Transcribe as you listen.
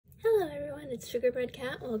it's Sugarbread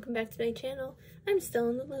Cat. Welcome back to my channel. I'm still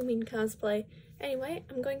in the Looming cosplay. Anyway,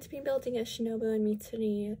 I'm going to be building a Shinobu and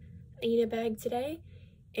Mitsuri Aida bag today.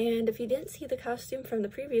 And if you didn't see the costume from the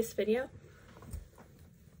previous video,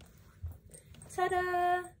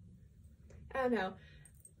 ta-da! I don't know.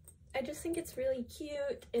 I just think it's really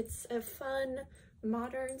cute. It's a fun,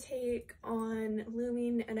 modern take on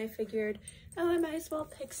Looming, and I figured, oh, I might as well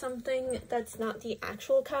pick something that's not the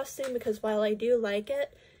actual costume, because while I do like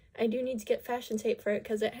it, I do need to get fashion tape for it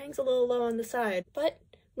because it hangs a little low on the side. But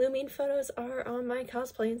Looming photos are on my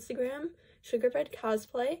cosplay Instagram, Sugarbread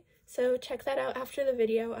Cosplay, so check that out after the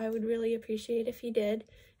video. I would really appreciate if you did.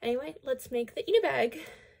 Anyway, let's make the Aida bag.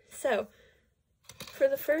 So, for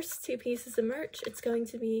the first two pieces of merch, it's going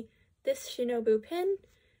to be this Shinobu pin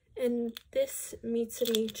and this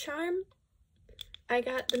Mitsuri charm. I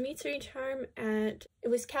got the Mitsuri charm it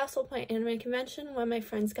was Castle Point Anime Convention when my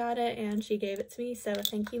friends got it and she gave it to me, so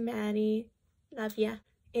thank you, Maddie. Love ya.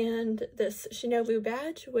 And this Shinobu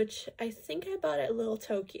badge, which I think I bought at Little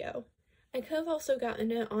Tokyo. I could have also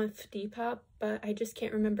gotten it off Depop, but I just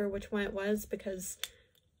can't remember which one it was because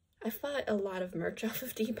I bought a lot of merch off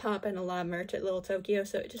of Depop and a lot of merch at Little Tokyo,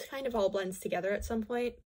 so it just kind of all blends together at some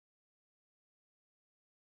point.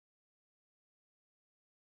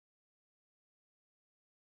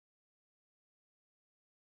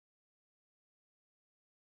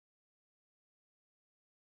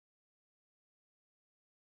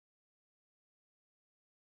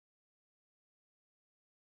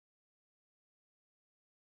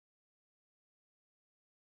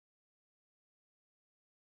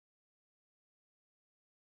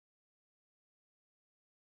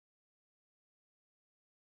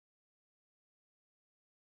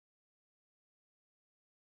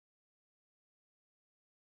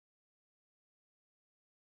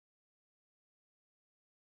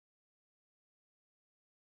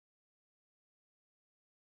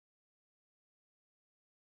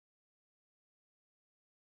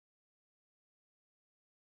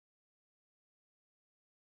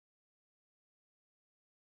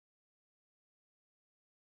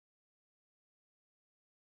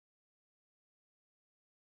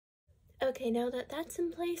 Okay, now that that's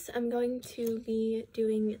in place, I'm going to be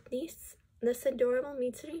doing this adorable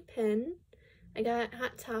Mitsuri pin. I got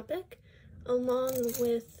Hot Topic, along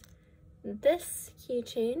with this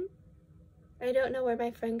keychain. I don't know where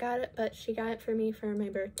my friend got it, but she got it for me for my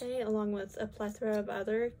birthday, along with a plethora of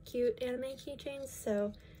other cute anime keychains,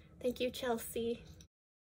 so thank you, Chelsea.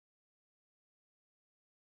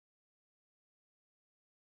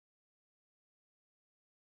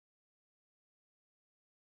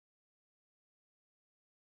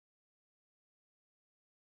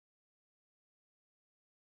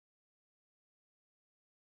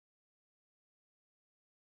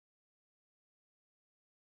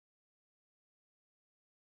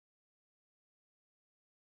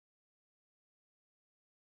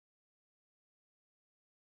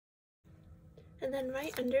 And then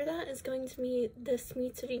right under that is going to be this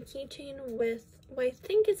Mitsuri keychain with what I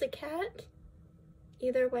think is a cat.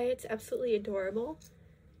 Either way, it's absolutely adorable.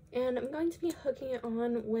 And I'm going to be hooking it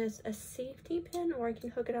on with a safety pin, or I can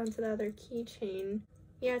hook it onto the other keychain.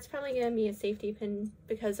 Yeah, it's probably going to be a safety pin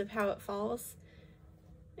because of how it falls.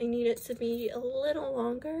 I need it to be a little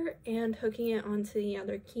longer, and hooking it onto the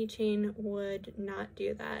other keychain would not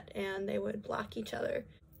do that, and they would block each other.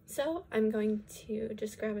 So I'm going to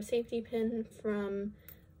just grab a safety pin from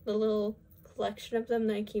the little collection of them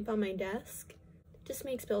that I keep on my desk. It just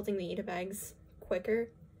makes building the Aida bags quicker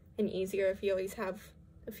and easier if you always have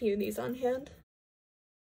a few of these on hand.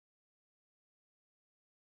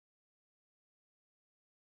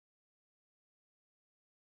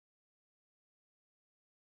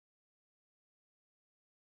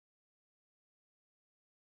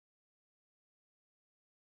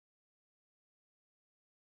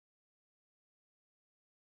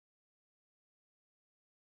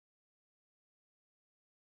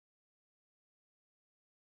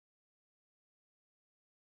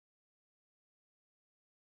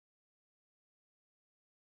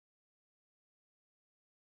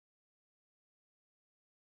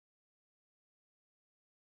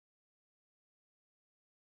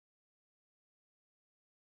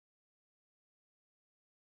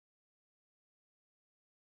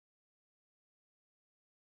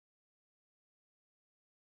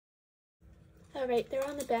 Alright, they're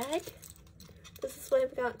on the bag. This is what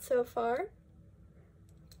I've got so far.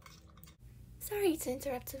 Sorry to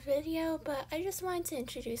interrupt the video, but I just wanted to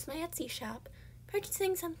introduce my Etsy shop.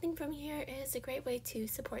 Purchasing something from here is a great way to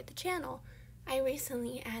support the channel. I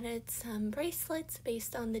recently added some bracelets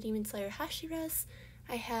based on the Demon Slayer Hashiras.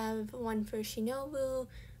 I have one for Shinobu,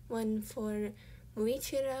 one for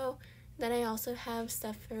Muichiro. Then I also have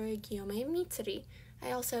stuff for Shinobu and Mitsuri.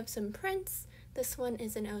 I also have some prints. This one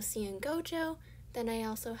is an OC and Gojo. Then I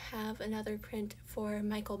also have another print for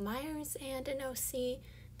Michael Myers and an OC.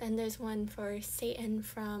 Then there's one for Satan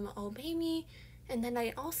from Obey, and then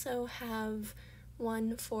I also have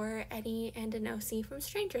one for Eddie and an OC from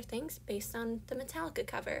Stranger Things based on the Metallica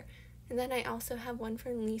cover. And then I also have one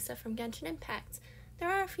for Lisa from Genshin Impact. There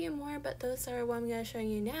are a few more, but those are what I'm going to show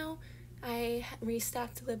you now. I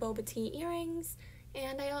restocked the boba tea earrings,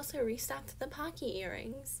 and I also restocked the Pocky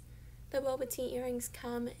earrings. The boba tea earrings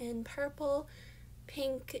come in purple,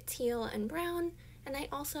 pink, teal, and brown, and I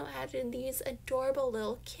also added these adorable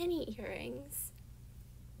little kitty earrings.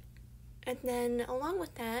 And then along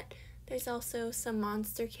with that, there's also some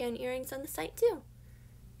monster can earrings on the site too.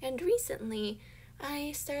 And recently,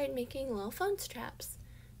 I started making little phone straps.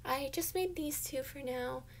 I just made these two for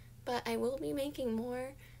now, but I will be making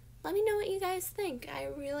more. Let me know what you guys think. I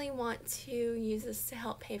really want to use this to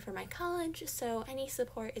help pay for my college, so any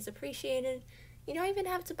support is appreciated. You don't even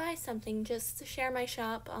have to buy something, just share my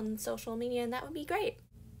shop on social media and that would be great.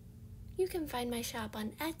 You can find my shop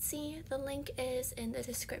on Etsy. The link is in the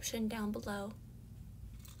description down below.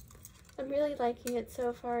 I'm really liking it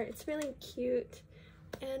so far. It's really cute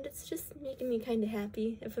and it's just making me kind of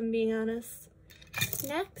happy, if I'm being honest.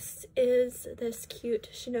 Next is this cute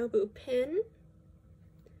Shinobu pin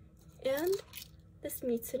and this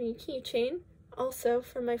Mitsuri keychain, also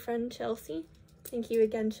from my friend Chelsea. Thank you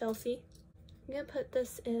again, Chelsea. I'm gonna put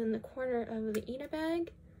this in the corner of the Ina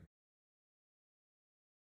bag.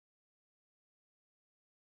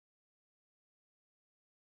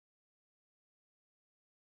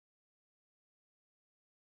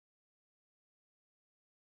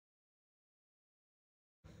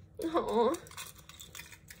 Aww.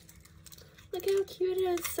 Look how cute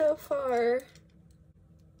it is so far.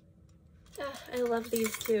 Ah, I love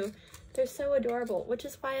these two. They're so adorable, which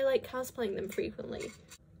is why I like cosplaying them frequently.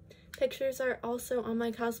 Pictures are also on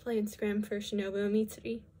my cosplay Instagram for Shinobu and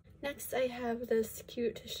Mitsuri. Next I have this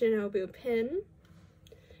cute Shinobu pin,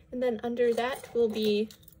 and then under that will be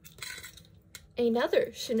another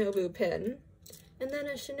Shinobu pin, and then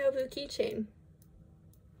a Shinobu keychain.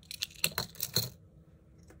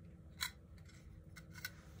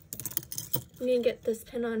 I'm gonna get this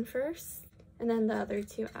pin on first, and then the other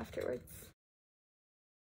two afterwards.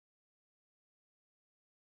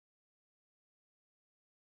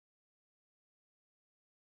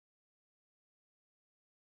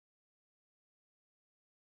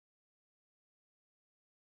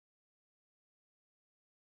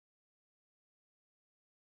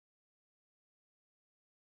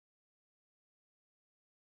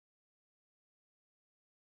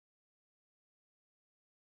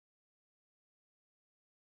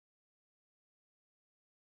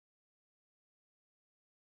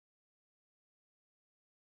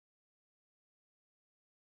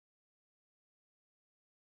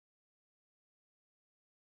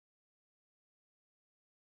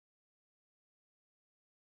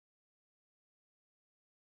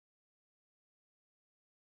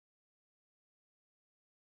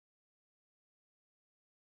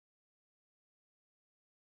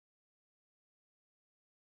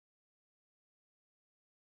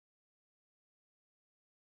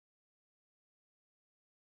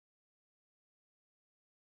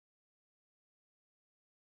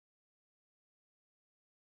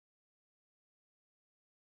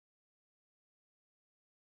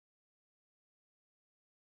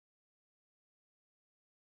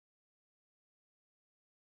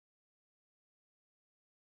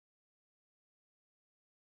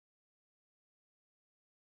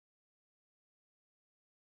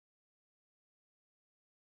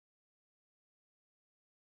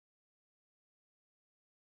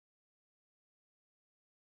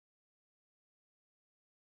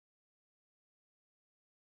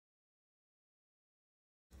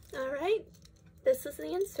 Alright, this is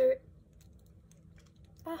the insert.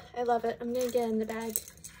 Ah, I love it. I'm gonna get in the bag.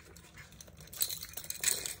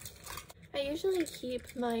 I usually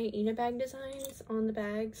keep my Ina bag designs on the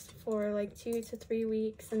bags for like 2 to 3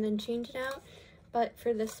 weeks and then change it out. But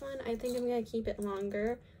for this one, I think I'm gonna keep it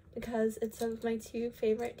longer because it's of my 2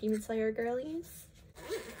 favorite Demon Slayer girlies.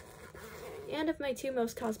 And of my 2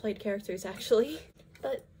 most cosplayed characters, actually.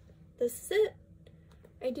 But this is it.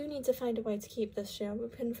 I do need to find a way to keep this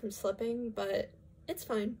Shinobu pin from slipping, but it's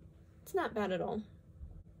fine. It's not bad at all.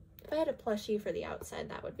 If I had a plushie for the outside,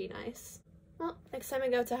 that would be nice. Well, next time I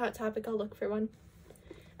go to Hot Topic, I'll look for one.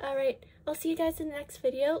 Alright, I'll see you guys in the next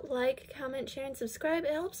video. Like, comment, share, and subscribe.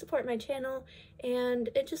 It helps support my channel, and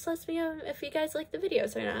it just lets me know if you guys like the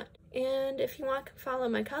videos or not. And if you want to follow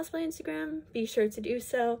my cosplay Instagram, be sure to do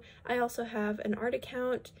so. I also have an art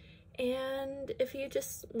account, and if you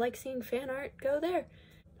just like seeing fan art, go there.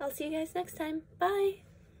 I'll see you guys next time. Bye!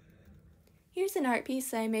 Here's an art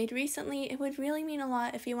piece that I made recently. It would really mean a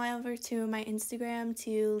lot if you went over to my Instagram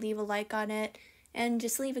to leave a like on it and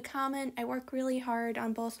just leave a comment. I work really hard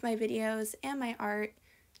on both my videos and my art,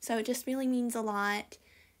 so it just really means a lot.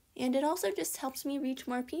 And it also just helps me reach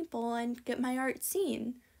more people and get my art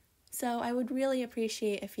seen. So I would really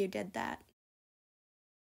appreciate if you did that.